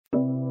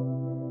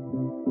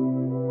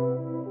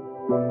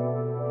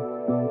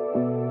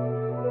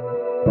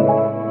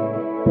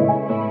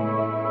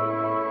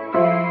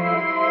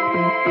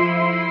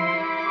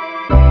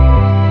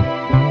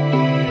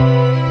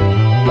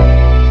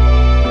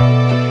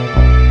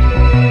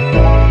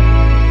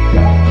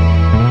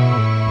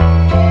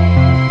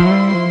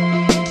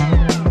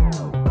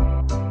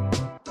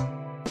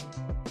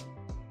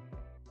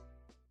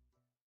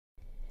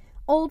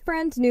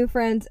friends, new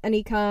friends,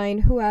 any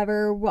kind,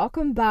 whoever,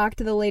 welcome back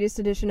to the latest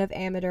edition of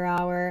Amateur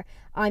Hour.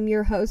 I'm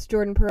your host,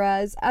 Jordan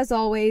Perez, as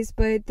always,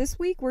 but this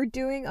week we're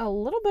doing a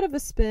little bit of a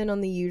spin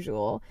on the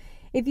usual.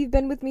 If you've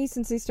been with me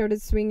since I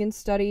started swinging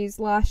studies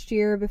last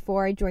year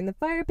before I joined the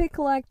Fire Pit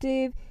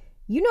Collective,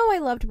 you know I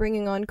loved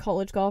bringing on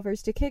college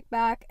golfers to kick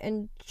back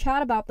and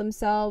chat about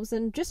themselves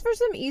and just for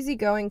some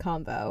easygoing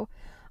convo.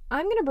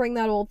 I'm going to bring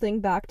that old thing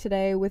back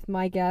today with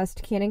my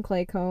guest, Cannon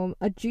Claycomb,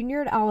 a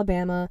junior at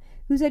Alabama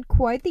who's had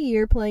quite the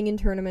year playing in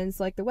tournaments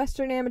like the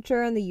Western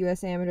Amateur and the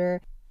U.S. Amateur.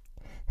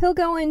 He'll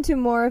go into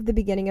more of the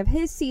beginning of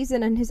his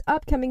season and his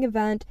upcoming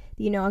event,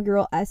 the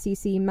inaugural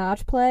SEC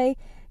Match Play.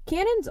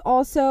 Cannon's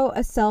also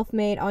a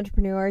self-made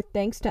entrepreneur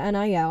thanks to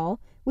NIL,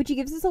 which he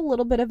gives us a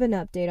little bit of an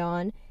update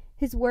on,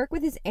 his work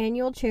with his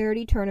annual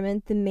charity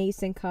tournament, the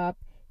Mason Cup,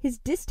 his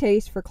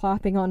distaste for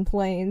clapping on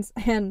planes,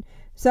 and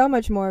so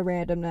much more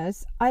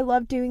randomness. I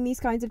love doing these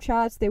kinds of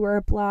chats. They were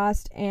a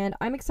blast, and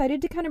I'm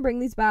excited to kind of bring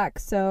these back.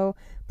 So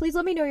please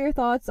let me know your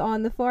thoughts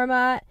on the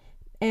format,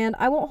 and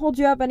I won't hold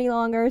you up any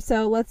longer,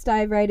 so let's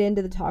dive right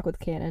into the talk with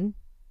Cannon.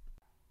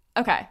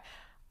 Okay.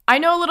 I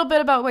know a little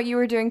bit about what you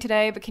were doing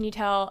today, but can you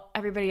tell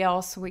everybody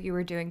else what you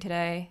were doing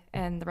today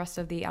and the rest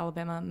of the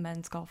Alabama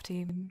men's golf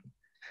team?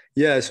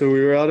 Yeah, so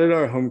we were out at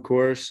our home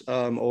course,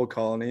 Old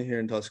Colony here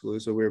in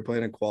Tuscaloosa. We were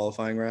playing a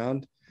qualifying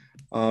round.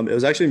 It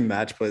was actually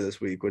match play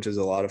this week, which is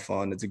a lot of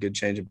fun. It's a good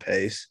change of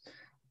pace.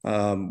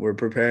 We're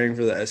preparing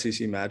for the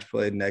SEC match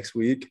play next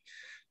week.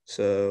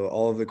 So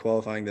all of the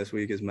qualifying this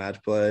week is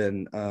match play.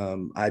 And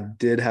I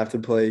did have to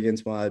play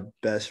against my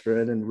best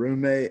friend and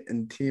roommate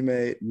and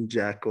teammate,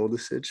 Jack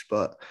Goldisich,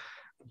 but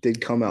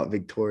did come out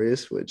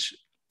victorious, which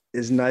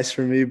is nice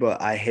for me,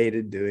 but I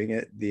hated doing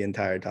it the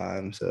entire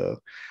time. So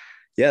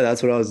yeah,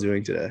 that's what I was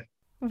doing today.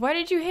 Why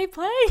did you hate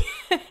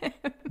playing?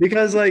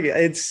 Because like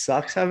it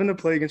sucks having to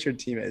play against your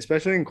teammate,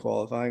 especially in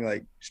qualifying.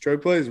 Like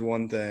stroke play is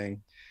one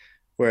thing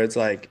where it's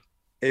like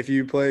if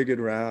you play a good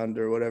round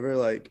or whatever,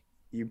 like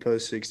you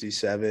post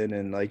 67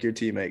 and like your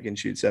teammate can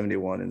shoot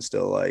 71 and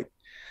still like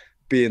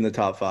be in the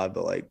top five.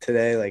 But like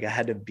today, like I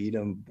had to beat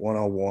him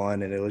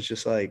 1-on-1 and it was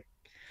just like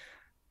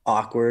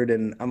awkward,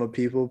 and I'm a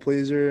people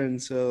pleaser,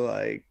 and so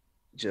like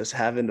just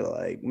having to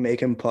like make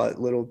him putt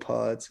little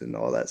putts and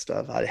all that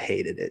stuff. I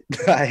hated it.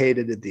 I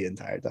hated it the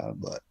entire time,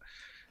 but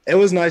it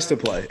was nice to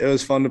play. It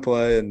was fun to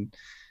play and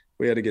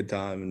we had a good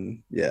time.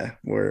 And yeah,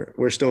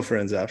 we're still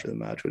friends after the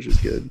match, which is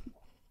good.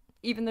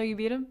 Even though you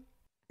beat him?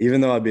 Even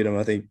though I beat him,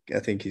 I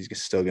think he's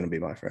still going to be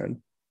my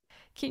friend.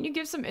 Can you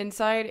give some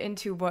insight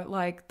into what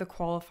like the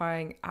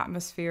qualifying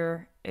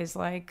atmosphere is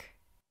like?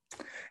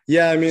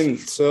 Yeah, I mean,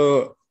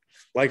 so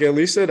like at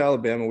least at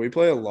Alabama, we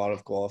play a lot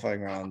of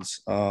qualifying rounds.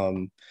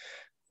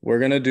 We're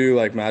going to do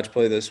like match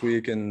play this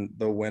week, and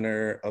the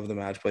winner of the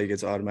match play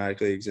gets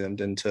automatically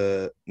exempt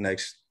into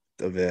next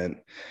event.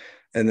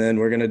 And then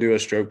we're going to do a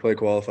stroke play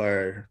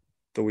qualifier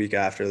the week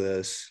after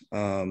this.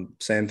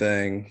 Same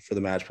thing for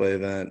the match play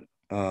event.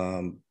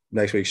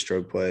 Next week,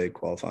 stroke play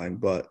qualifying.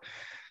 But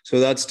so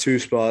that's two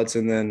spots.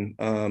 And then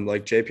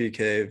like JP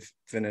Cave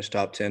finished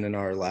top 10 in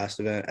our last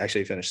event,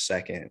 actually finished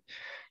second.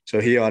 So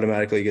he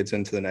automatically gets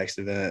into the next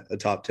event. A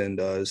top 10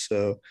 does.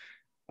 So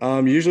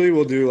usually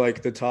we'll do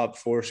like the top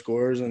 4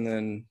 scores and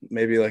then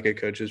maybe like a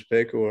coach's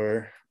pick,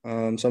 or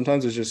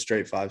sometimes it's just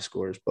straight 5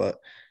 scores. But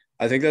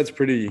I think that's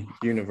pretty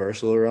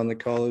universal around the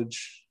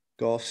college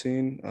golf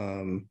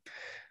scene.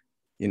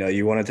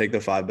 You want to take the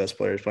 5 best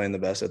players playing the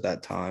best at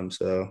that time.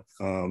 So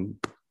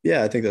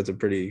yeah, I think that's a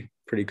pretty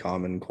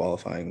common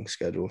qualifying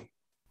schedule.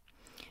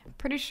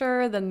 Pretty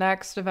sure the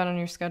next event on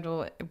your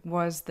schedule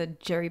was the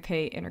Jerry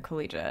Pate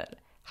Intercollegiate.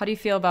 How do you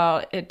feel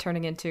about it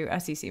turning into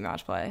SEC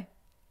match play?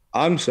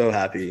 I'm so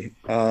happy.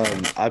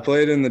 I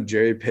played in the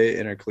Jerry Pate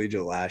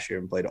Intercollegiate last year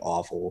and played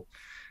awful.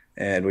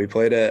 And we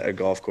played at a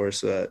golf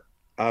course that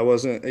I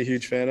wasn't a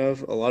huge fan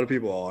of. A lot of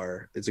people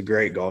are. It's a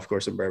great golf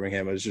course in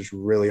Birmingham. It was just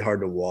really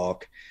hard to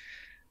walk.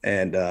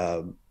 And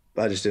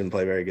I just didn't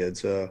play very good.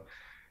 So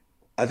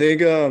I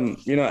think,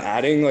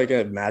 adding like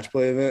a match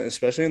play event,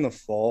 especially in the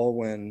fall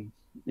when,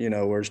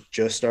 we're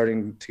just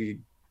starting to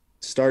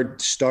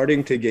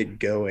get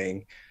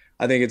going,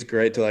 I think it's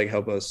great to like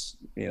help us,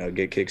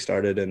 get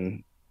kick-started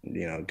and,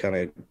 kind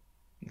of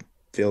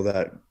feel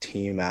that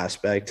team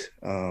aspect.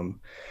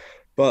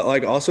 But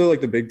like also like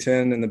the Big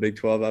Ten and the Big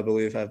 12, I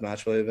believe, have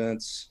match play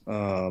events.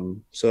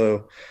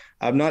 So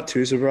I'm not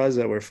too surprised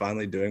that we're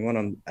finally doing one.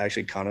 I'm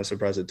actually kind of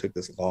surprised it took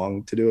this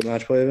long to do a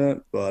match play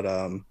event, but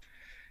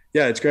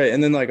yeah, it's great.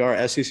 And then like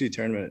our SEC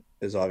tournament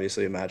is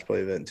obviously a match play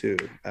event too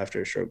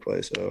after stroke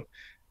play. So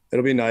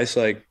it'll be nice.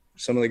 Like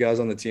some of the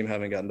guys on the team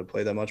haven't gotten to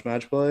play that much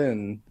match play,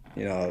 and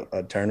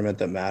a tournament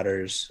that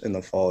matters in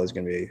the fall is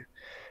going to be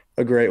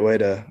a great way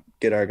to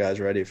get our guys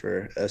ready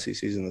for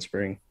SECs in the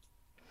spring.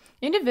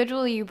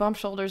 Individually, you bump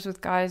shoulders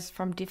with guys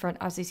from different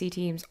SEC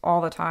teams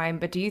all the time,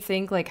 but do you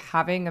think like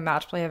having a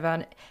match play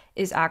event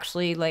is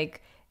actually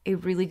like a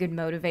really good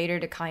motivator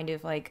to kind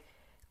of like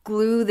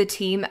glue the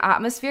team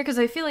atmosphere? Because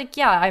I feel like,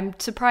 yeah, I'm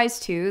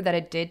surprised too that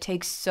it did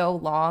take so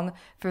long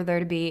for there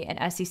to be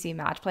an SEC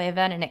match play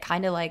event, and it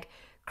kind of like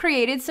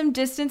created some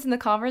distance in the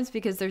conference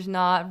because there's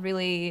not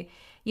really,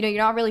 you're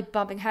not really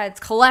bumping heads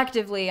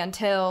collectively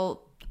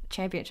until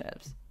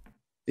championships.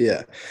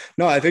 Yeah.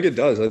 No, I think it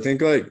does. I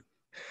think like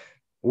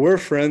we're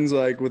friends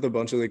like with a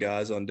bunch of the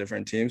guys on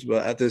different teams,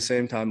 but at the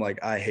same time,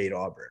 like I hate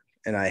Auburn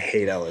and I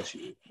hate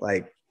LSU.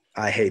 Like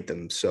I hate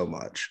them so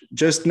much.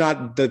 Just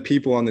not the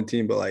people on the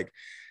team, but like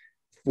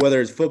whether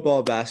it's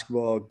football,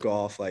 basketball,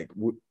 golf, like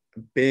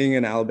being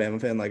an Alabama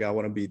fan, like I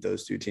want to beat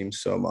those two teams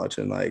so much.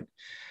 And like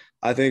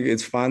I think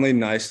it's finally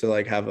nice to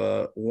like have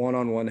a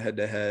one-on-one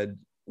head-to-head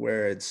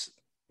where it's,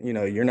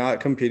 you're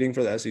not competing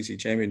for the SEC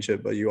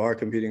championship, but you are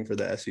competing for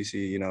the SEC,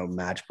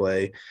 match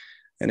play,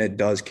 and it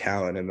does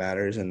count and it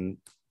matters. And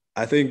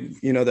I think,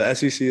 the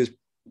SEC is,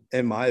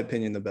 in my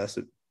opinion, the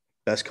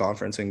best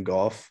conference in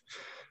golf.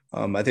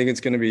 I think it's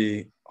going to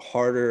be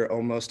harder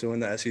almost to win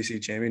the SEC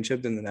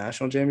championship than the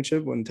national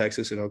championship when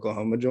Texas and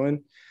Oklahoma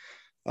join.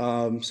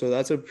 So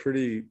that's a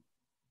pretty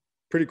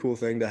cool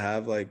thing to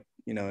have, like,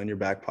 in your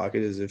back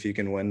pocket, is if you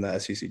can win the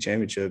SEC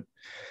championship,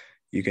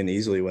 you can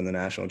easily win the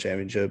national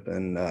championship.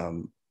 And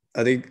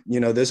I think,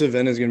 this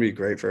event is going to be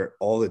great for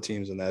all the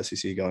teams in the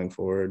SEC going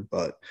forward.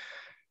 But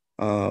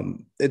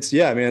it's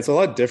a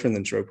lot different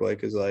than stroke play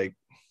because like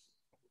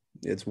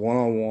it's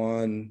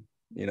one-on-one,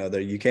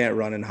 that you can't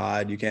run and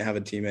hide. You can't have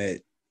a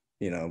teammate,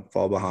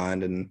 fall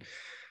behind and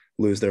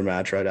lose their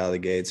match right out of the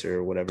gates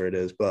or whatever it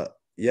is. But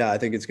yeah, I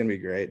think it's going to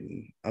be great.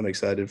 And I'm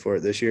excited for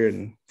it this year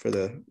and for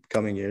the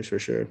coming years for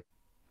sure.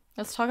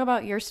 Let's talk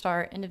about your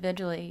start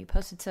individually. You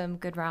posted some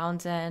good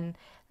rounds in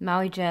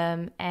Maui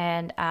Gym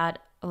and at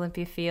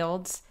Olympia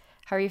Fields.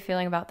 How are you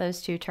feeling about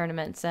those two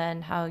tournaments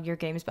and how your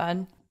game's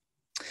been?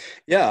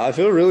 Yeah, I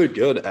feel really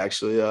good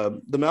actually.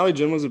 The Maui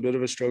Gym was a bit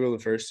of a struggle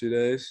the first 2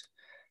 days.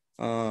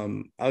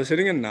 I was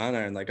hitting a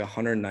 9-iron like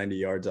 190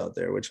 yards out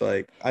there, which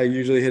like I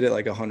usually hit it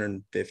like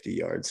 150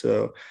 yards.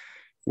 So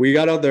we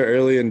got out there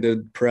early and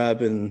did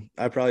prep, and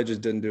I probably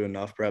just didn't do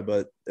enough prep,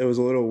 but it was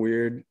a little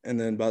weird. And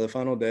then by the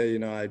final day,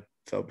 I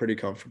felt pretty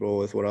comfortable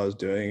with what I was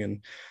doing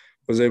and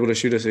was able to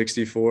shoot a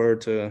 64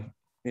 to,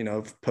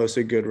 post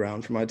a good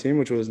round for my team,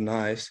 which was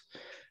nice.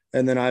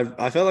 And then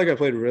I felt like I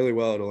played really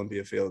well at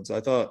Olympia Fields. I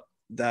thought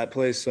that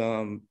place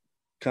kind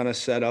of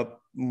set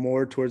up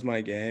more towards my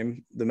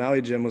game. The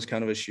Maui Gym was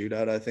kind of a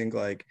shootout. I think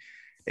like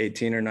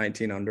 18 or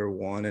 19 under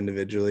one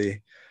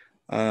individually.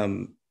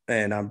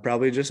 And I'm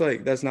probably just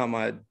like, that's not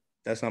my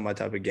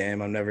type of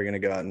game. I'm never going to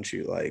go out and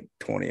shoot like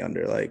 20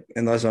 under, like,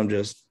 unless I'm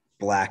just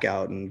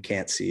blackout and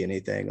can't see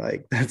anything.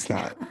 Like that's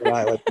not what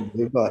I like to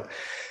do. But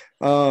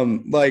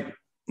like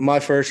my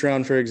first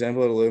round, for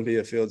example, at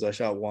Olympia Fields, I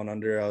shot 1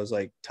 under. I was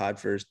like tied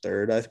for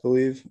third, I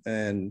believe.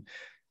 And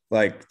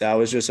like, that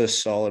was just a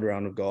solid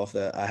round of golf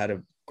that I had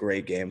a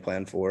great game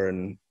plan for.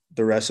 And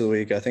the rest of the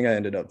week, I think I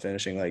ended up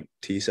finishing like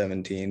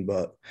T17,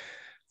 but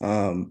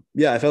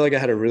I felt like I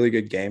had a really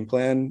good game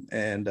plan.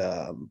 And,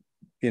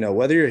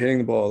 whether you're hitting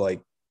the ball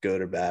like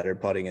good or bad or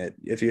putting it,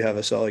 if you have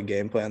a solid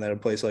game plan at a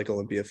place like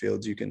Olympia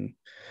Fields, you can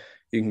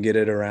get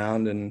it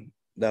around. And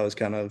that was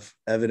kind of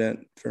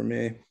evident for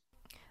me.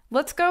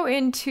 Let's go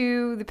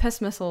into the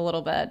Piss Missile a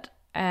little bit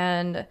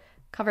and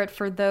cover it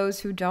for those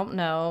who don't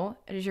know.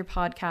 It is your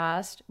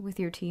podcast with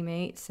your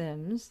teammate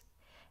Sims,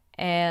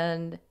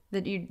 and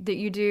that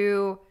you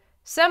do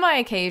semi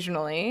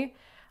occasionally.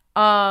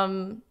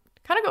 Kind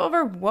of go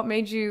over what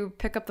made you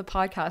pick up the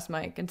podcast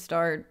mic and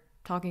start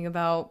talking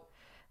about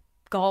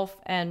golf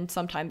and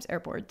sometimes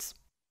airports.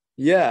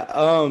 Yeah.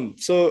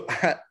 So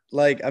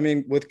like, I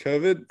mean, with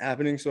COVID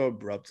happening so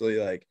abruptly,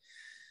 like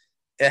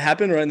it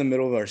happened right in the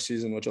middle of our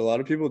season, which a lot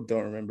of people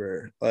don't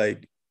remember.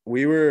 Like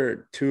we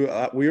were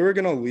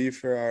going to leave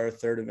for our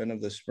third event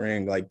of the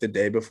spring, like the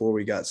day before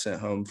we got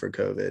sent home for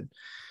COVID.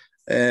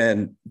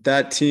 And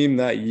that team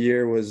that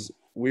year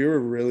we were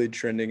really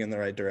trending in the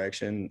right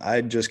direction. I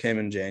just came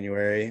in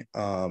January.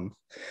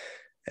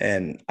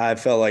 And I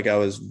felt like I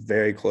was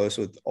very close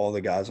with all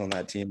the guys on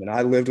that team. And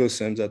I lived with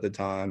Sims at the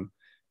time.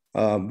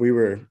 We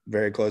were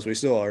very close. We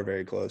still are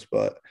very close,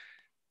 but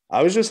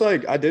I was just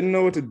like, I didn't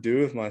know what to do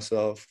with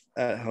myself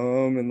at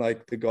home. And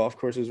like the golf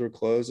courses were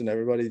closed and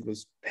everybody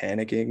was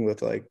panicking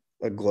with like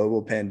a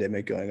global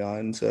pandemic going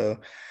on. So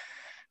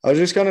I was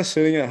just kind of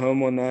sitting at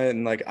home one night,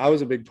 and like I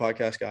was a big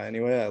podcast guy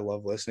anyway. I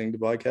love listening to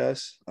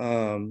podcasts.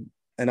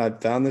 And I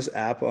found this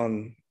app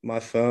on my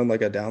phone,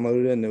 like I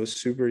downloaded it, and it was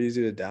super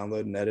easy to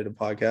download and edit a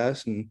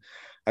podcast. And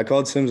I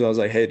called Sims. I was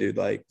like, hey, dude,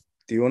 like,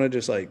 do you want to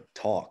just like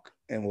talk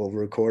and we'll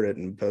record it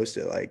and post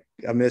it? Like,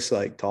 I miss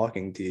like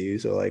talking to you.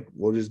 So like,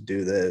 we'll just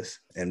do this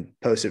and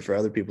post it for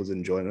other people's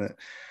enjoyment.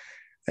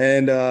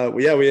 And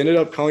we ended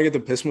up calling it the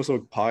Piss Missile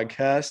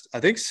Podcast.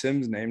 I think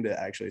Sims named it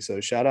actually. So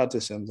shout out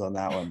to Sims on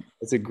that one.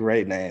 It's a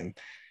great name.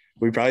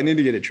 We probably need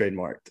to get it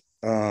trademarked.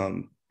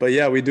 But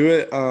yeah, we do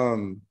it,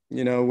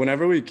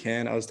 whenever we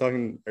can. I was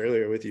talking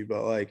earlier with you,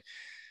 but like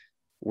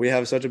we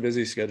have such a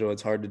busy schedule.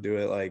 It's hard to do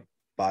it like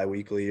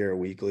bi-weekly or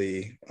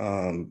weekly.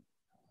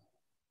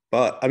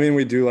 But I mean,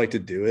 we do like to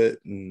do it.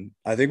 And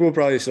I think we'll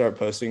probably start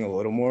posting a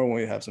little more when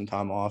we have some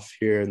time off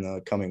here in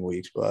the coming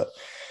weeks. But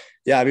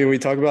yeah, I mean, we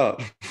talk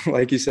about,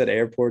 like you said,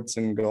 airports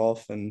and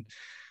golf. And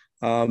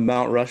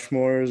Mount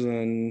Rushmores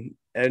and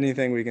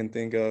anything we can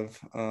think of.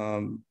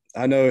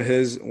 I know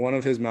one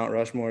of his Mount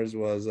Rushmores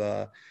was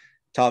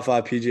top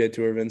 5 PGA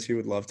Tour events he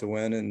would love to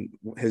win, and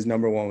his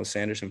number one was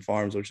Sanderson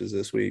Farms, which is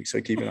this week. So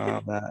keep an eye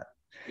on that.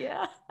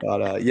 Yeah.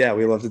 But yeah,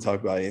 we love to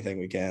talk about anything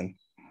we can.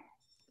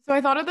 So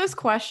I thought of this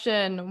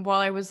question while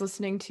I was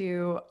listening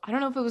to, I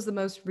don't know if it was the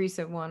most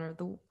recent one or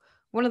the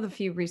one of the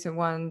few recent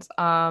ones.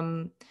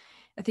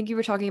 I think you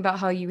were talking about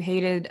how you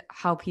hated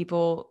how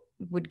people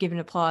would give an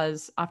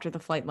applause after the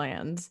flight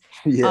lands.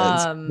 Yeah,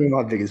 it's one Um, of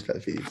my biggest pet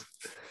peeves.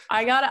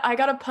 I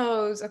gotta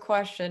pose a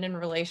question in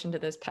relation to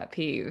this pet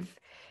peeve.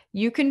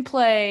 You can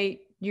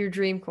play your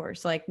dream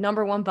course, like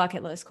number one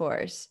bucket list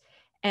course,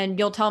 and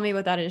you'll tell me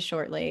what that is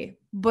shortly,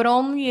 but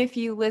only if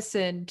you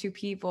listen to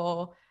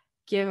people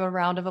give a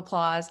round of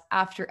applause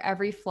after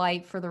every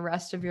flight for the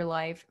rest of your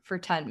life for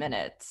 10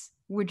 minutes.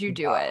 Would you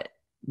do it?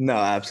 No,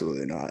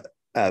 absolutely not.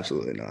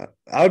 Absolutely not.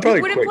 I would You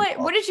probably wouldn't quit play.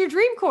 golf. What is your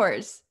dream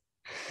course?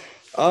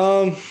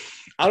 Um,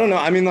 I don't know.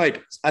 I mean,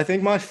 like, I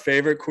think my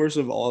favorite course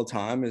of all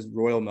time is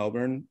Royal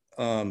Melbourne.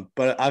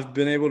 But I've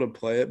been able to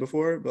play it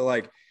before. But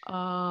like,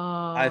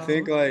 I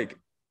think Oh, like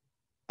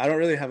I don't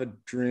really have a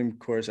dream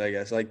course. I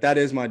guess like that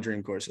is my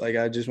dream course. Like,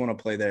 I just want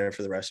to play there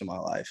for the rest of my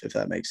life, if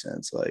that makes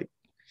sense. Like,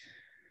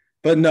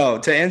 but no,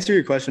 to answer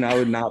your question, I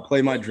would not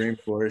play my dream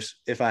course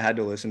if I had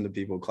to listen to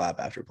people clap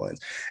after planes.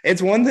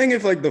 It's one thing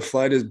if like the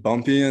flight is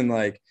bumpy and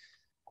like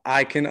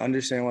I can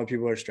understand why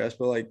people are stressed,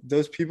 but like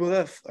those people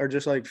that are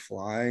just like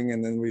flying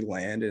and then we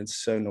land and it's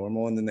so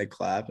normal and then they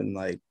clap and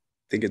like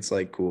think it's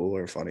like cool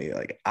or funny.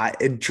 Like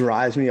it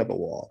drives me up a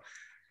wall.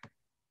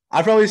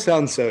 I probably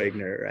sound so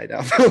ignorant right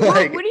now. But what?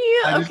 like What do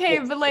you? I just Okay,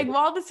 but like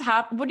while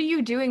what are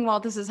you doing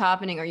while this is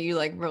happening? Are you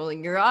like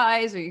rolling your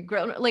eyes? Are you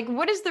like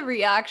what is the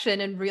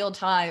reaction in real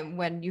time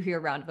when you hear a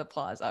round of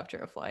applause after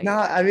a no, flight?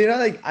 I mean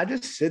I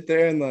just sit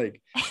there and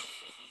like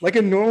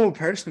a normal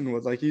person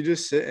would like you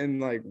just sit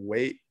and like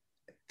wait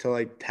to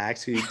like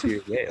taxi to your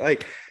gate.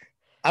 Like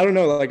I don't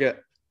know,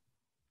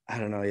 I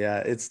don't know. Yeah,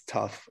 it's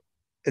tough.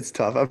 It's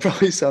tough. I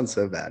probably sound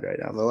so bad right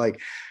now, but like,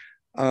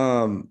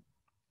 um,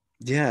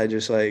 yeah,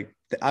 just like,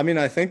 I mean,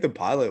 I think the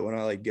pilot, when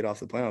I like get off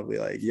the plane, I'll be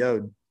like,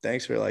 yo,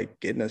 thanks for like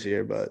getting us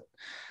here. But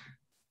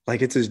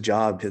like, it's his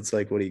job. It's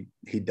like what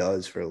he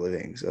does for a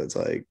living. So it's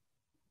like,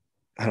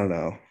 I don't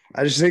know.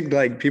 I just think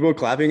like people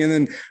clapping. And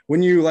then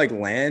when you like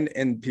land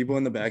and people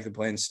in the back of the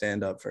plane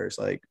stand up first,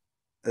 like,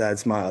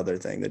 that's my other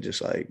thing that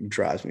just like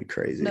drives me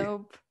crazy.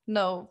 Nope,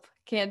 nope,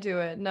 can't do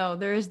it. No,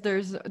 there's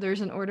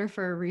an order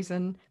for a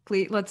reason.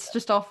 Please, let's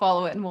just all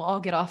follow it, and we'll all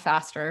get off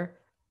faster.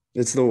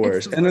 It's the It's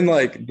worst. the And then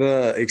worst. like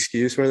the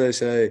excuse where they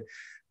say,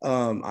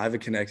 I have a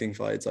connecting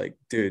flight. It's like,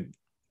 dude,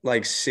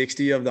 like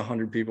 60 of the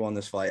 100 people on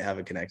this flight have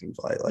a connecting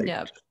flight. Like,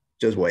 Yeah,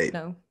 just wait.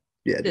 no.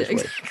 Yeah, Yeah, just wait.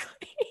 exactly.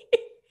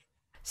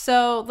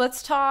 So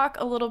let's talk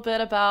a little bit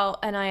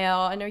about NIL.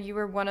 I know you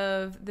were one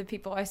of the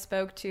people I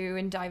spoke to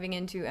in diving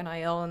into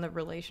NIL and the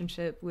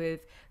relationship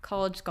with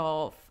college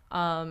golf.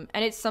 And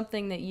it's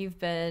something that you've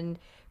been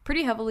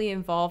pretty heavily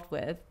involved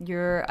with.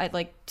 I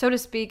like, so to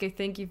speak, I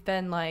think you've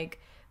been like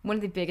one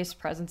of the biggest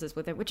presences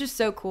with it, which is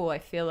so cool. I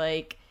feel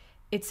like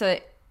it's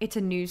a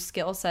new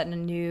skill set and a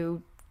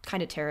new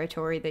kind of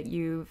territory that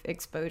you've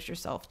exposed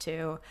yourself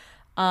to.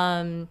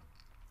 Um,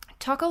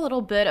 Talk a little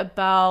bit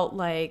about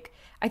like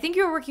I think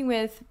you were working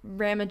with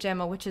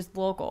Ramajama, which is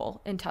local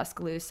in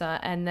Tuscaloosa,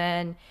 and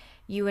then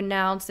you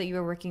announced that you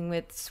were working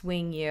with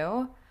Swing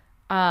U.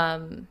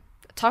 Um,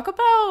 Talk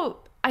about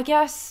I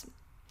guess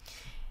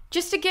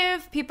just to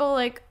give people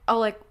like a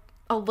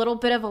little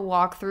bit of a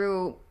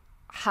walkthrough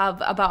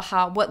have about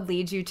how what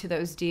leads you to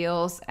those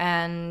deals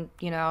and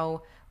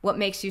what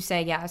makes you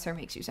say yes or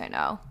makes you say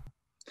no.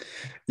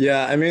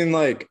 Yeah, I mean,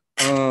 like,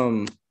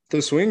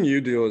 the Swing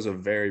U deal is a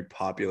very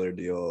popular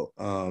deal,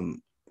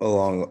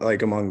 along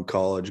like among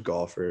college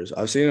golfers.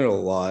 I've seen it a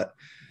lot.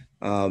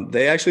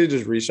 They actually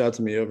just reached out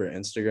to me over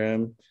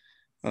Instagram.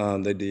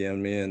 They DM'd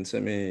me and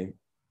sent me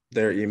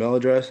their email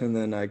address, and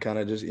then I kind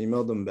of just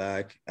emailed them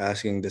back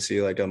asking to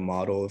see like a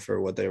model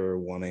for what they were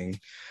wanting.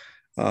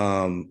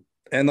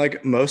 And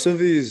like most of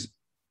these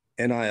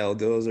NIL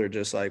deals are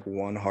just like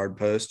one hard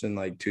post and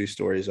like two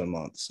stories a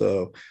month.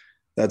 So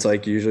that's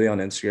like usually on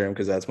Instagram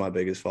because that's my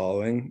biggest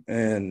following.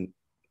 And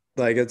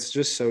like it's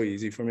just so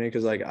easy for me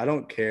because like I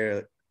don't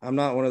care. I'm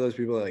not one of those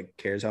people that like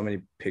cares how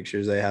many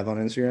pictures they have on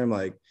Instagram.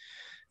 Like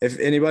if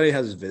anybody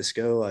has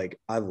Visco, like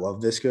I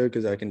love Visco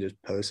because I can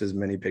just post as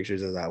many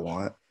pictures as I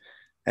want.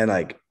 And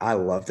like I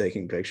love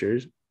taking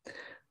pictures.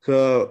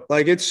 So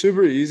like it's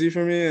super easy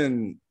for me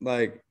and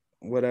like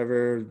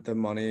whatever the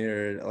money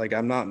or like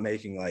I'm not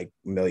making like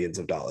millions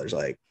of dollars.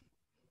 Like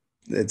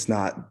it's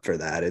not for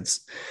that.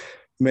 It's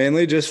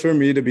mainly just for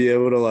me to be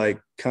able to like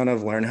kind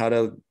of learn how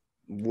to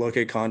look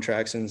at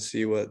contracts and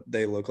see what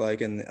they look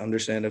like and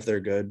understand if they're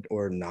good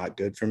or not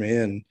good for me.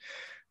 And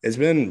it's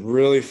been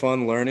really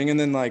fun learning. And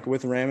then like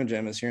with Ram and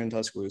Gems here in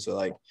Tuscaloosa,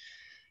 like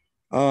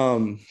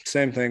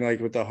same thing like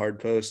with the hard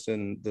post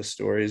and the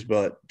stories,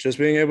 but just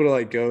being able to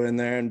like go in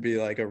there and be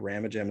like a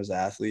Ramagemas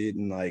athlete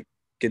and like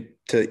get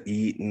to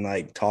eat and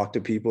like talk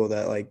to people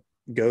that like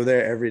go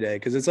there every day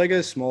because it's like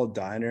a small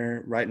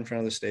diner right in front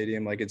of the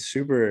stadium. Like it's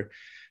super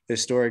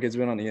historic. It's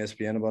been on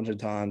ESPN a bunch of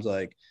times.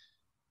 Like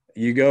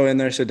you go in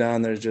there, sit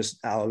down, there's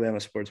just Alabama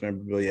sports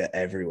memorabilia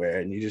everywhere.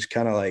 And you just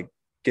kind of like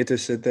get to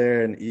sit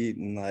there and eat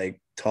and like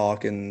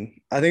talk. And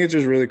I think it's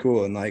just really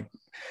cool. And like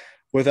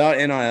without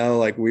NIL,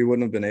 like we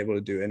wouldn't have been able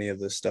to do any of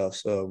this stuff.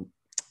 So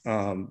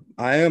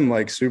I am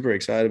like super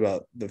excited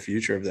about the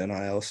future of the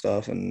NIL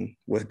stuff. And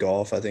with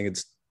golf, I think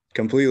it's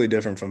completely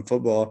different from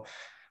football.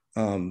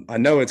 I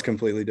know it's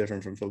completely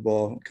different from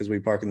football because we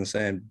park in the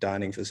same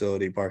dining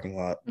facility parking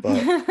lot.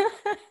 But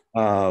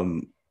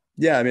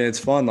yeah, I mean, it's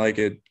fun. Like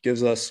it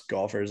gives us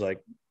golfers like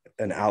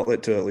an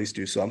outlet to at least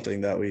do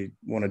something that we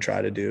want to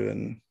try to do.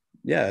 And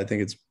yeah, I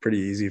think it's pretty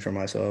easy for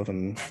myself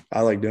and I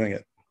like doing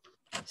it.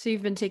 So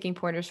you've been taking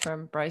pointers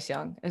from Bryce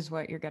Young is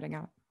what you're getting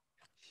at.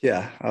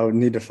 Yeah, I would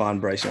need to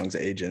find Bryce Young's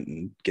agent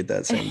and get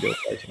that same deal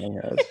Bryce Young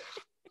has.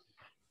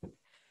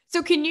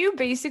 So can you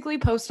basically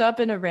post up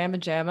in a Ramma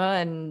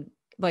Jamma and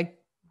like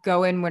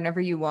go in whenever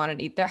you want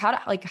and eat there?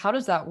 How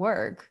does that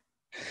work?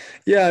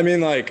 Yeah, I mean,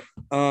 like,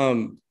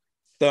 the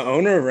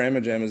owner of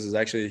Ramma Jammas is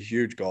actually a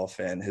huge golf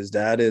fan. His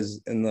dad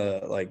is in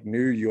the like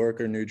New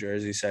York or New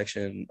Jersey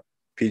section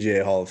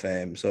PGA Hall of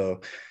Fame.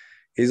 So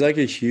he's like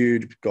a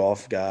huge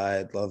golf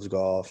guy, loves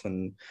golf.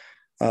 And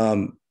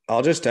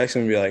I'll just text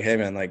him and be like, hey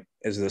man, like,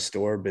 is the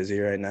store busy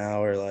right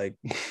now? Or like,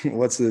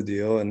 what's the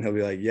deal? And he'll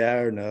be like, yeah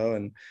or no.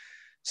 And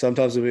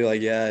sometimes he'll be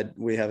like, yeah,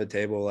 we have a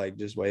table like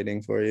just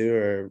waiting for you.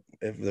 Or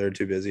if they're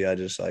too busy, I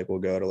just like, we'll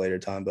go at a later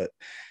time. But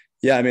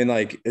yeah, I mean,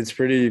 like it's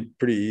pretty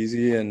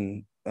easy.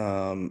 And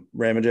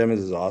Ramma Jammas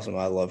is awesome.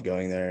 I love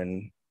going there.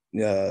 And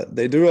yeah,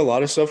 they do a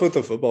lot of stuff with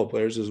the football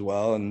players as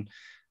well. And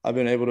I've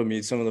been able to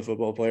meet some of the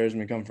football players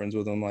and become friends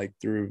with them like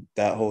through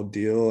that whole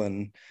deal.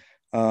 And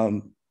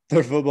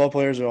their football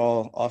players are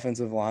all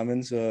offensive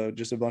linemen, so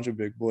just a bunch of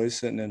big boys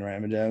sitting in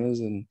Ramma Jammas,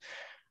 and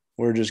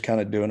we're just kind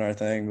of doing our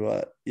thing.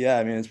 But yeah,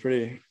 I mean, it's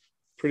pretty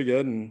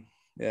good and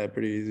yeah,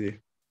 pretty easy.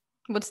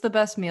 What's the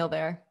best meal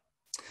there?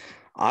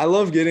 I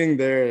love getting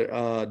their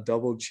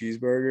double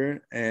cheeseburger,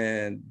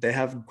 and they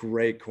have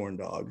great corn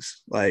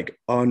dogs, like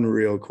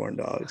unreal corn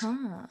dogs.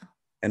 Huh.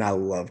 And I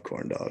love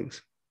corn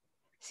dogs.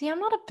 See,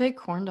 I'm not a big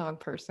corn dog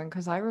person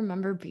because I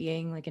remember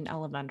being like in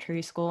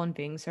elementary school and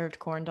being served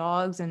corn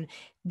dogs and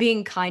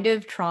being kind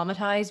of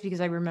traumatized because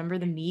I remember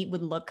the meat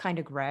would look kind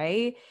of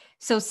gray.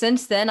 So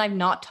since then, I've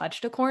not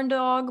touched a corn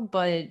dog,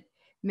 but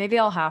maybe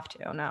I'll have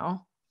to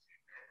now.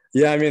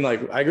 Yeah, I mean,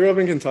 like I grew up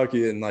in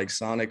Kentucky, and like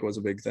Sonic was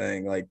a big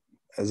thing, like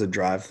as a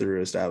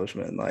drive-through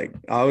establishment. Like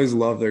I always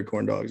loved their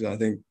corn dogs, and I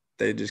think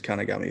they just kind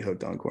of got me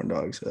hooked on corn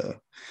dogs. So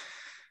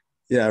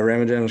yeah,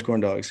 Ramma Jammas corn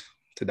dogs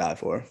to die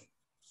for.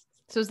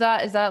 So is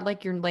that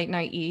like your late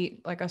night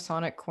eat, like a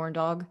Sonic corn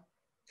dog?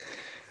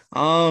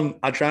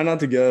 I try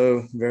not to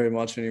go very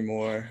much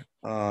anymore.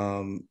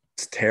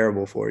 It's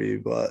terrible for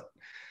you, but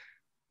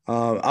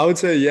I would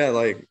say yeah,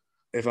 like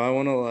if I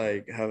want to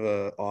like have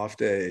a off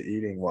day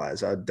eating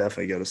wise, I'd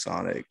definitely go to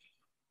Sonic,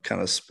 kind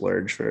of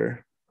splurge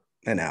for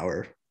an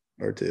hour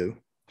or two.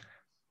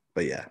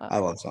 But yeah, I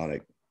love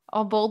Sonic.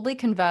 I'll boldly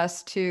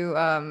confess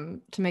to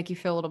make you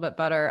feel a little bit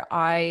better.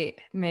 I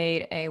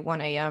made a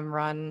 1 a.m.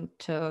 run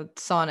to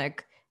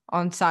Sonic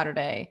on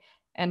Saturday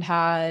and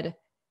I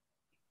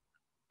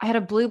had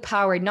a blue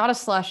Powerade, not a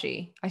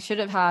slushie. I should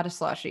have had a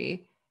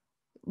slushie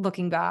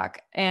looking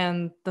back,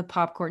 and the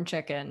popcorn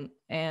chicken,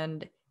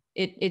 and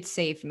it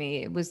saved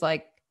me. It was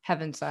like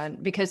heaven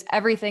sent because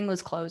everything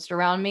was closed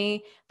around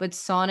me, but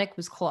Sonic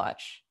was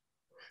clutch.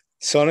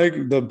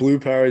 Sonic, the blue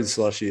Powerade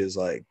slushy is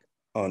like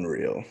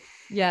unreal.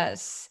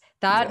 Yes.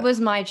 That Yeah, was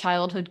my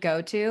childhood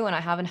go-to, and I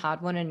haven't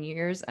had one in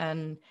years,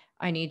 and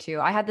I need to.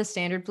 I had the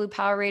standard blue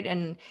Powerade,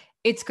 and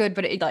it's good,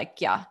 but it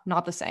like, yeah,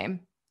 not the same.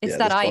 It's yeah,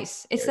 that this one.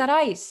 ice. It's that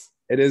ice.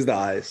 It is the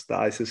ice. The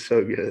ice is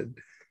so good.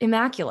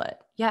 Immaculate.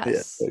 Yeah,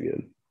 Yes. so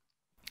good.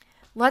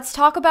 Let's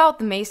talk about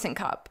the Mason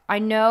Cup. I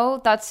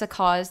know that's a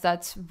cause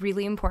that's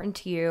really important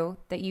to you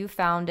that you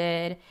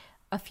founded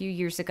a few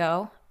years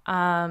ago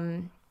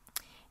in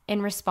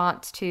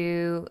response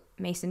to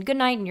Mason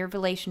Goodnight and your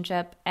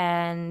relationship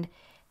and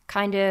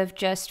kind of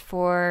just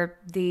for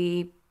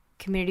the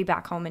community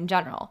back home in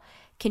general.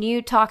 Can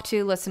you talk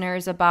to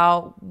listeners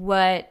about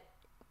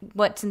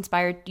what's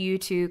inspired you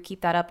to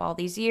keep that up all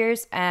these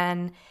years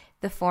and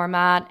the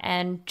format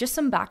and just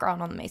some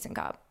background on the Mason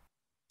Cup?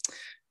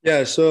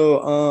 Yeah,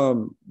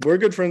 so we're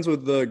good friends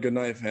with the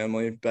Goodnight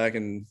family back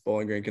in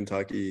Bowling Green,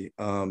 Kentucky.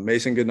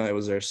 Mason Goodnight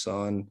was their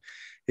son.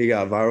 He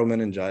got viral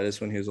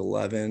meningitis when he was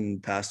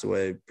 11, passed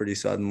away pretty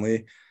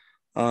suddenly.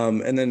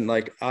 And then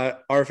like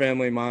our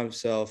family,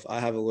 myself, I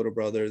have a little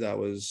brother that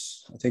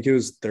was, I think he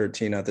was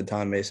 13 at the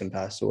time Mason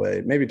passed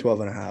away, maybe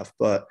 12 and a half,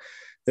 but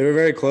they were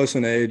very close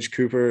in age.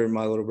 Cooper,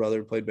 my little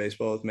brother, played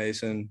baseball with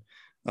Mason.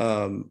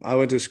 I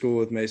went to school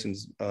with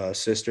Mason's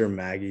sister,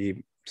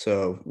 Maggie.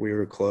 So we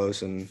were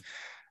close. And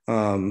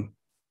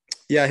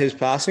yeah, his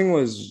passing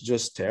was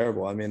just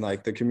terrible. I mean,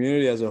 like the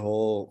community as a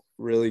whole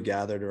really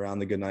gathered around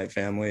the Goodnight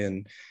family.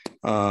 And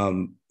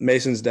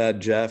Mason's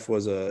dad, Jeff,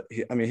 he's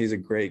a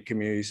great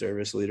community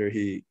service leader.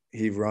 He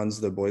he runs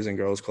the Boys and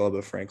Girls Club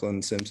of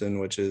Franklin Simpson,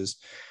 which is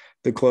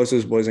the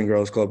closest Boys and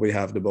Girls Club we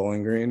have to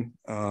Bowling Green.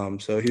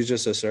 So he's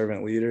just a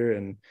servant leader.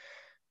 And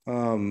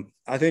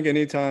I think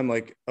anytime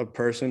like a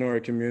person or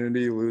a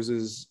community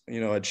loses,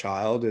 a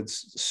child,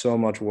 it's so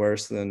much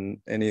worse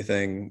than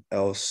anything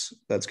else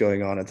that's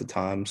going on at the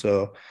time.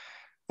 So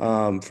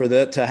for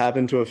that to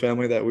happen to a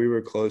family that we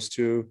were close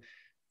to,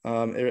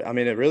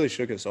 it really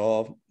shook us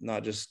all,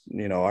 not just,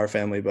 our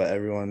family, but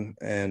everyone.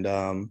 And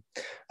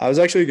I was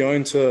actually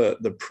going to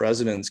the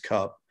President's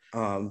Cup.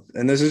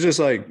 And this is just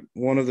like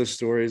one of the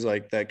stories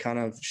like that kind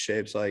of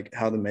shapes like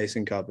how the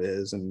Mason Cup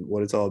is and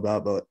what it's all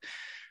about. But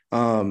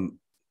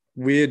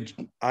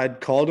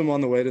I'd called him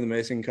on the way to the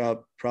Mason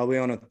Cup, probably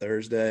on a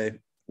Thursday.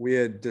 We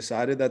had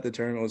decided that the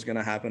tournament was going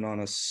to happen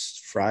on a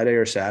Friday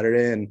or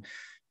Saturday. And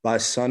by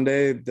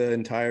Sunday, the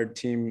entire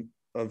team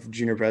of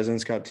Junior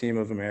President's Cup Team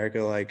of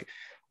America, like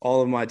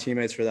all of my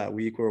teammates for that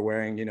week were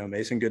wearing,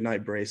 Mason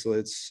Goodnight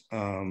bracelets.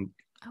 Oh,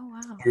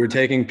 wow. We were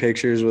taking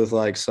pictures with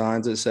like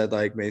signs that said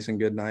like Mason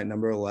Goodnight,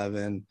 number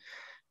 11.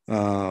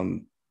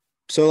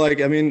 So like,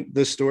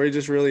 the story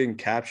just really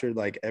captured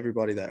like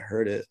everybody that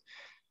heard it,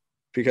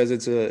 because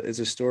it's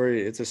a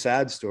story, it's a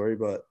sad story,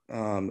 but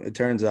it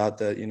turns out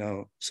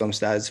that, some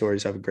sad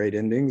stories have great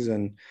endings.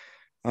 And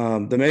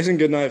the Mason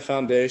Goodnight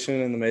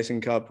Foundation and the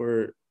Mason Cup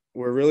were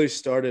really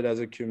started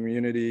as a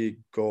community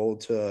goal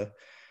to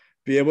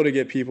be able to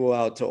get people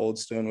out to Old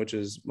Stone, which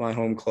is my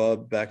home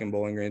club back in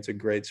Bowling Green. It's a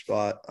great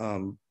spot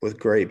with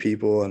great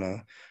people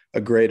and a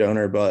great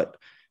owner. But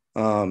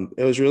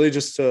it was really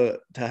just to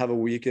have a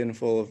weekend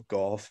full of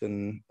golf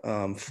and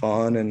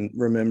fun and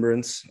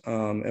remembrance.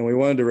 And we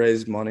wanted to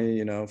raise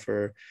money,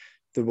 for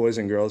the Boys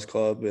and Girls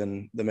Club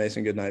and the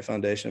Mason Goodnight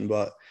Foundation.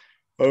 But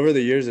over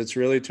the years, it's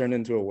really turned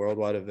into a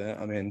worldwide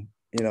event.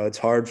 It's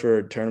hard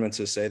for tournaments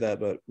to say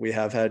that, but we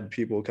have had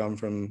people come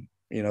from,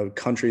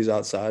 countries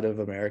outside of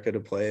America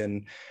to play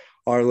in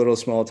our little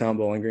small town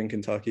Bowling Green,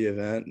 Kentucky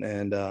event.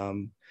 And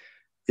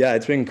yeah,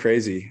 it's been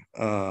crazy.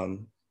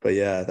 But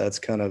yeah, that's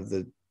kind of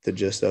the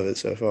gist of it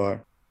so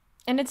far.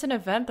 And it's an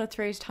event that's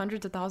raised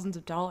hundreds of thousands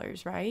of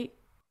dollars, right?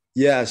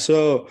 Yeah.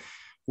 So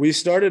we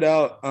started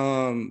out,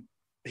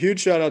 huge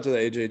shout out to the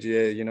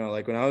AJGA.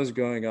 Like when I was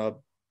growing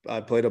up,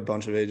 I played a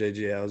bunch of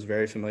AJGA. I was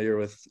very familiar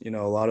with, a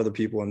lot of the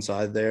people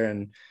inside there.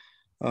 And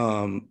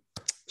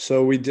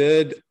so we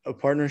did a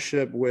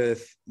partnership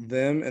with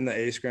them and the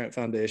Ace Grant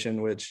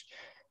Foundation, which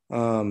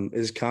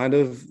is kind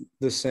of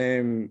the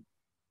same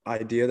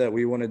idea that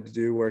we wanted to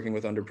do, working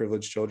with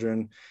underprivileged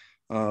children,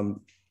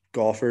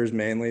 golfers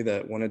mainly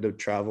that wanted to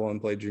travel and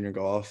play junior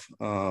golf.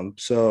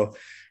 So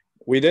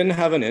we didn't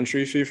have an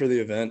entry fee for the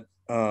event.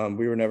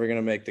 We were never going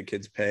to make the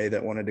kids pay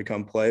that wanted to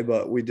come play,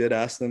 but we did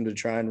ask them to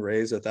try and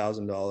raise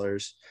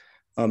 $1,000,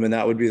 and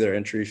that would be their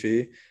entry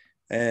fee.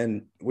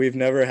 And we've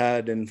never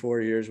had, in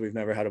 4 years, we've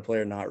never had a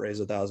player not raise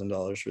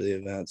 $1,000 for the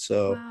event.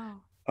 So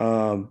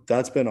wow.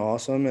 That's been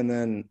awesome. And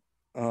then,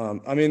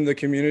 the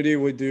community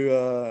would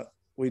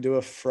we do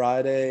a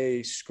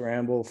Friday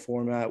scramble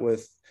format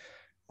with,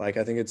 like,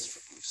 I think it's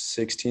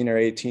 16 or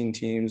 18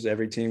 teams.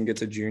 Every team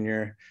gets a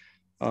junior.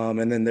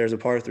 And then there's a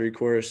par 3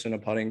 course and a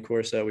putting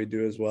course that we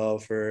do as well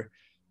for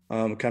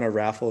kind of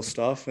raffle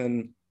stuff.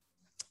 And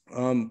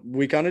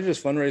we kind of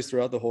just fundraise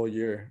throughout the whole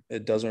year.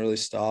 It doesn't really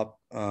stop.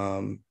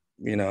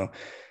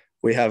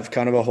 We have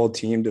kind of a whole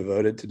team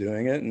devoted to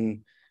doing it.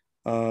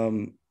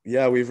 And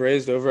yeah, we've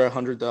raised over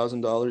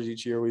 $100,000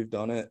 each year we've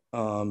done it.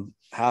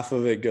 Half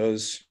of it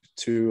goes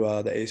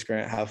to the Ace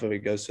Grant, half of it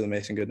goes to the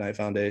Mason Goodnight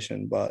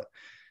Foundation. But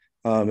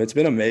it's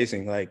been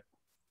amazing. Like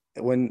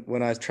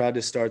when I tried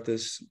to start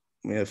this,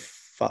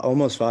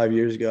 almost 5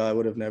 years ago, I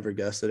would have never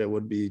guessed that it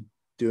would be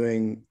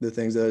doing the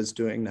things that it's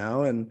doing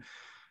now. And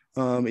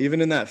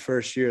even in that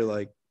first year,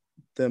 like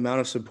the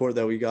amount of support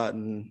that we got,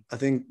 and I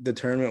think the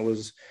tournament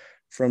was,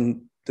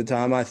 from the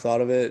time I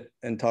thought of it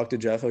and talked to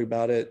Jeff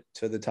about it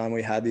to the time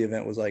we had the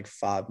event, was like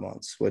 5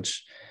 months,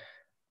 which,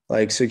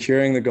 like,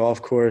 securing the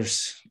golf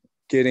course,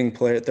 getting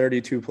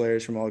 32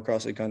 players from all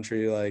across the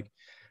country, like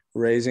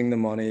raising the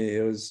money,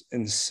 it was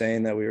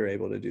insane that we were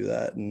able to do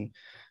that. And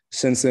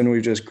since then,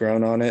 we've just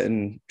grown on it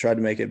and tried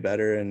to make it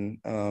better. And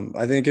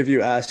I think if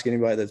you ask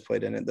anybody that's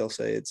played in it, they'll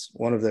say it's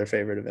one of their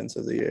favorite events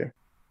of the year.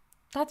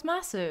 That's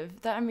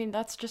massive.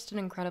 That's just an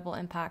incredible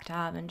impact to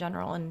have in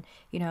general, and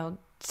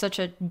such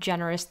a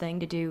generous thing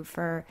to do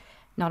for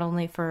not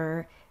only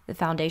for the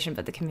foundation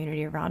but the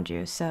community around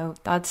you. So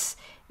that's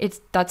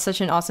such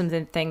an awesome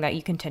thing that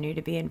you continue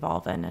to be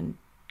involved in and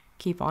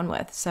keep on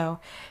with. So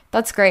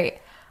that's great.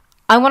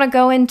 I want to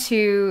go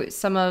into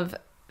some of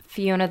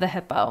Fiona the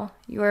Hippo.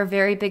 You are a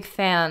very big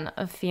fan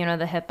of Fiona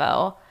the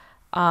Hippo,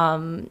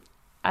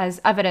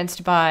 as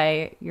evidenced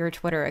by your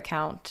Twitter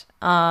account.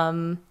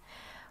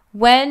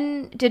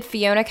 When did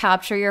Fiona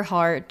capture your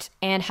heart,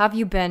 and have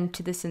you been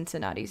to the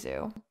Cincinnati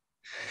Zoo?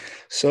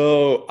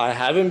 So I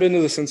haven't been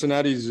to the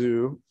Cincinnati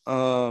Zoo.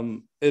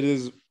 It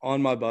is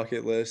on my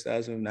bucket list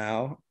as of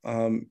now.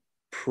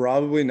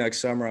 Probably next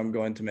summer, I'm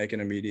going to make an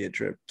immediate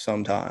trip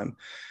sometime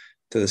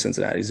to the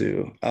Cincinnati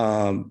Zoo.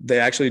 They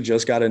actually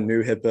just got a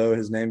new hippo.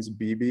 His name's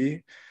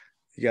BB.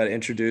 he got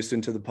introduced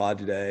into the pod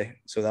today.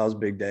 So that was a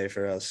big day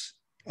for us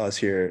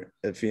here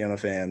at Fiona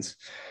fans.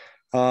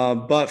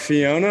 But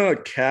Fiona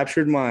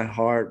captured my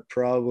heart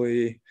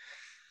probably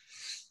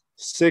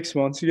 6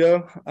 months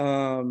ago.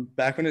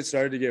 Back when it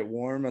started to get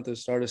warm at the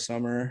start of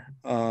summer.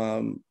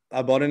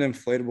 I bought an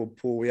inflatable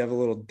pool. We have a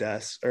little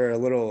desk or a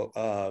little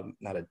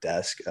not a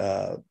desk,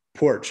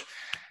 porch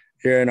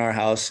here in our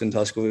house in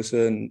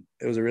Tuscaloosa. And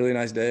it was a really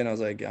nice day. And I was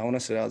like, I want to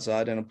sit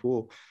outside in a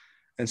pool.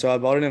 And so I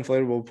bought an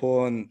inflatable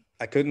pool and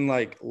I couldn't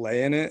like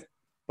lay in it,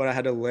 but I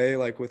had to lay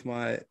like with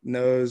my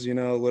nose, a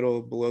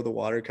little below the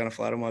water, kind of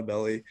flat on my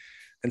belly.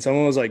 And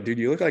someone was like, dude,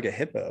 you look like a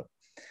hippo.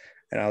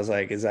 And I was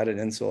like, is that an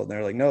insult? And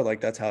they're like, no,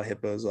 like that's how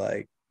hippos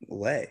like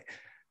lay.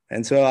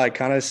 And so I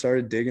kind of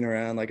started digging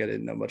around like I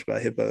didn't know much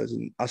about hippos.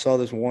 And I saw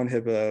this one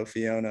hippo,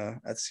 Fiona,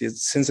 at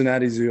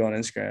Cincinnati Zoo on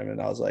Instagram.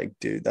 And I was like,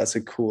 dude, that's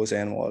the coolest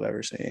animal I've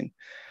ever seen.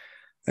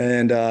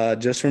 And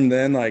just from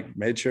then, like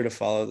made sure to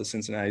follow the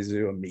Cincinnati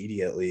Zoo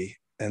immediately.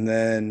 And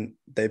then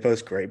they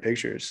post great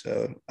pictures.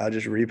 So I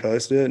just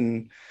reposted it.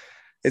 And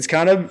it's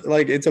kind of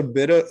like, it's a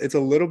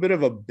little bit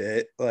of a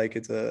bit, like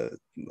it's a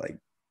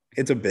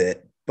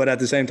bit. But at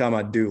the same time,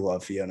 I do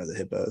love Fiona the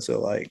hippo.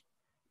 So like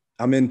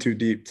I'm in too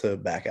deep to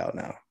back out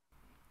now.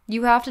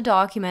 You have to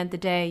document the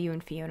day you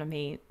and Fiona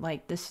meet.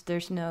 Like this,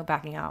 there's no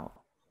backing out.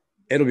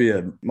 It'll be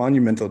a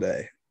monumental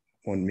day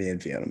when me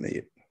and Fiona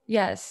meet.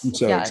 Yes. I'm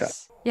so excited.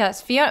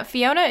 Yes.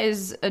 Fiona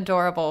is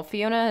adorable.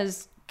 Fiona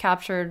has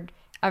captured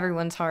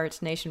everyone's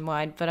hearts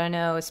nationwide, but I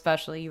know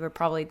especially you were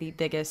probably the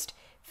biggest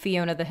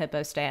Fiona the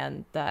hippo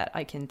stan that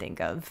I can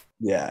think of.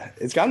 Yeah,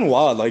 it's gotten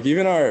wild. Like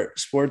even our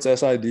sports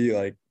SID,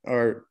 like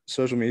our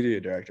social media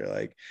director,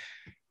 like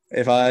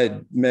if I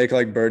make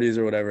like birdies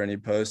or whatever and he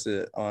posts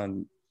it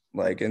on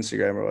like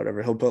Instagram or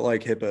whatever, he'll put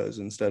like hippos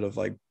instead of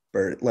like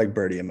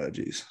birdie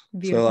emojis.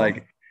 Beautiful. So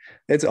like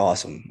it's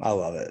awesome. I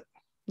love it.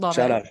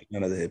 Shout out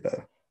Fiona the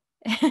hippo.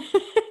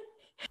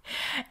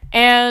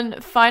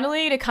 And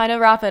finally, to kind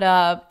of wrap it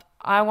up,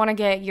 I want to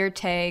get your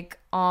take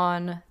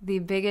on the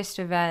biggest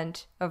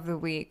event of the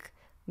week,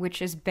 which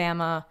is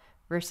Bama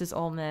versus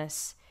Ole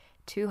Miss.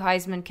 Two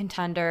Heisman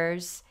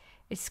contenders.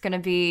 It's going to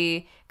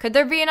be, could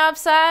there be an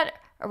upset?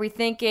 Are we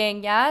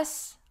thinking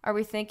yes? Are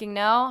we thinking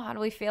no? How do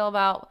we feel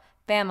about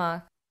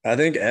Bama? I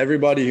think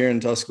everybody here in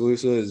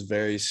Tuscaloosa is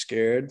very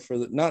scared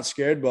not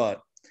scared,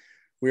 but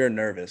we are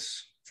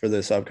nervous for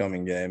this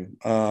upcoming game.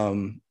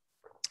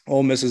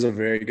 Ole Miss is a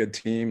very good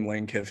team.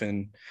 Lane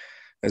Kiffin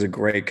is a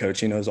great coach.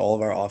 He knows all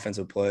of our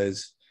offensive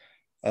plays.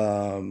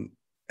 And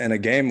a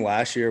game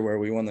last year where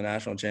we won the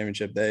national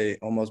championship, they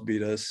almost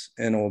beat us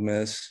in Ole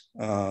Miss.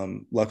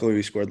 Luckily,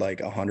 we scored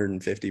like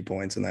 150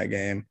 points in that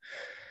game.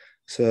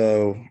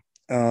 So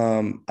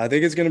I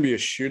think it's going to be a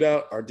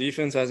shootout. Our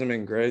defense hasn't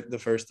been great the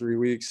first 3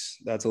 weeks.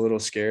 That's a little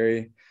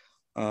scary.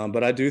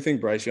 But I do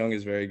think Bryce Young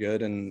is very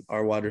good, and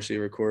our wide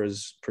receiver core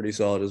is pretty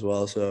solid as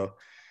well. So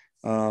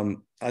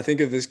I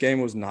think if this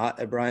game was not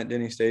at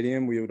Bryant-Denny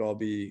Stadium, we would all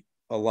be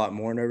a lot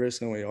more nervous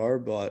than we are.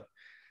 But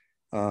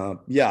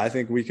yeah, I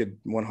think we could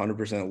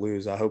 100%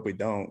 lose. I hope we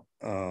don't.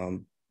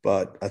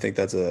 But I think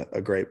that's a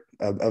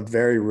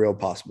very real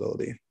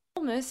possibility.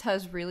 Ole Miss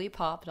has really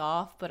popped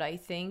off, but I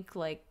think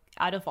like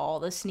out of all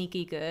the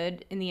sneaky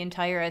good in the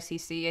entire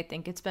SEC, I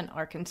think it's been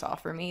Arkansas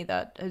for me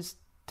that has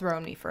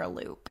thrown me for a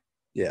loop.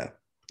 Yeah.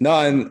 No,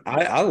 and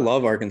I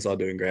love Arkansas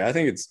doing great. I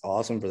think it's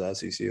awesome for the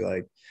SEC.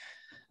 Like,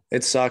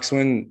 it sucks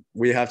when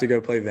we have to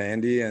go play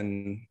Vandy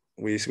and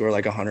we score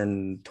like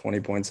 120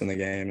 points in the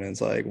game. And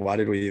it's like, why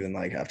did we even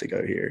like have to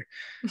go here?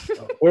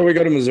 Or we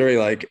go to Missouri.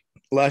 Like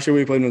last year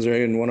we played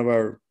Missouri and one of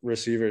our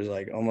receivers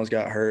like almost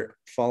got hurt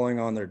falling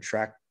on their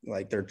track.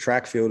 Like their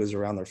track field is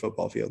around their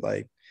football field.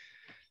 Like,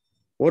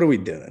 what are we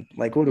doing?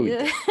 Like, what are we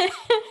doing?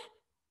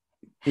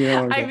 You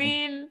know what I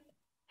mean,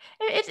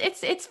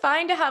 it's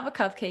fine to have a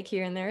cupcake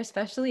here and there,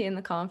 especially in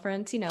the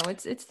conference. You know,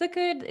 it's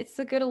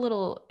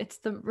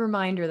the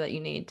reminder that you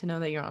need to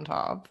know that you're on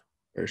top.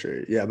 For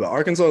sure. Yeah, but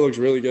Arkansas looks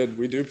really good.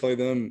 We do play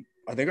them,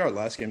 I think, our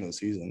last game of the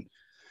season.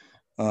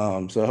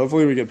 So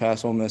hopefully we get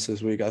past Ole Miss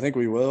this week. I think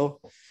we will.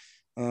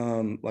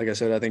 Like I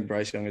said, I think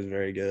Bryce Young is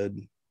very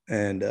good.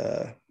 And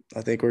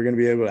I think we're going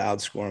to be able to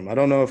outscore them. I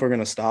don't know if we're going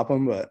to stop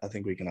them, but I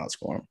think we can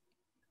outscore them.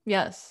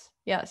 Yes.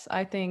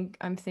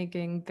 I'm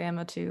thinking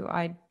Bama too.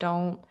 I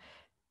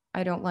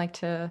don't like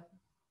to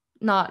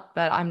not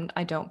bet.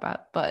 I don't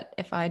bet, but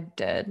if I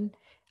did,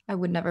 I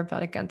would never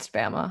bet against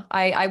Bama.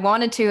 I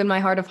wanted to in my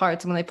heart of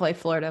hearts when they play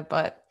Florida,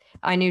 but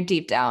I knew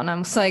deep down, I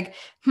was like,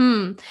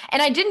 And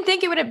I didn't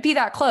think it would be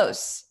that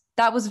close.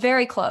 That was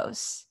very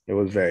close. It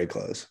was very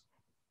close.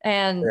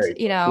 And,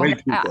 way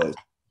too close.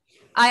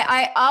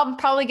 I'll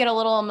probably get a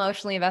little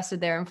emotionally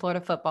invested there in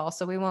Florida football,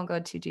 so we won't go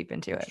too deep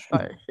into it.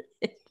 But,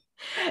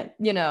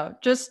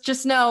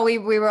 just know we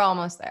were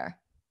almost there.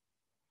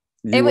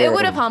 It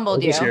would have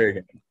humbled you.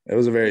 It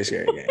was a very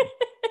scary game.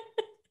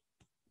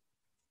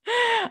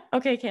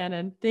 Okay,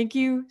 Cannon, thank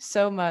you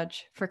so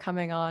much for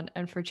coming on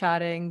and for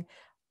chatting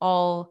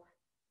all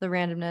the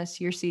randomness,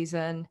 your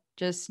season,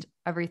 just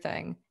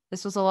everything.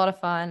 This was a lot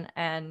of fun,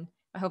 and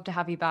I hope to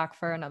have you back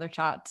for another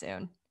chat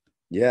soon.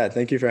 Yeah,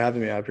 thank you for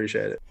having me. I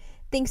appreciate it.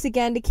 Thanks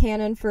again to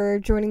Cannon for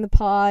joining the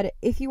pod.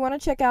 If you want to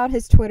check out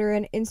his Twitter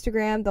and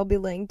Instagram, they'll be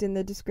linked in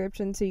the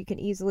description so you can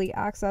easily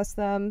access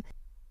them.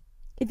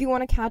 If you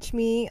want to catch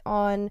me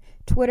on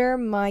Twitter,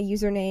 my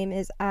username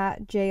is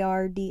at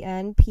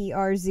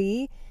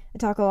JRDNPRZ. I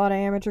talk a lot of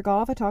amateur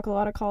golf, I talk a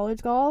lot of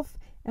college golf,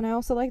 and I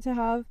also like to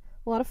have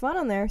a lot of fun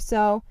on there.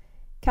 So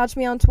catch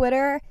me on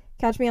Twitter,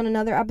 catch me on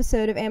another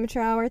episode of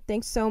Amateur Hour.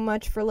 Thanks so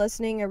much for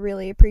listening. I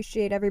really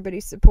appreciate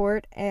everybody's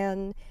support,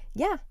 and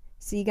yeah,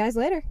 see you guys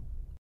later.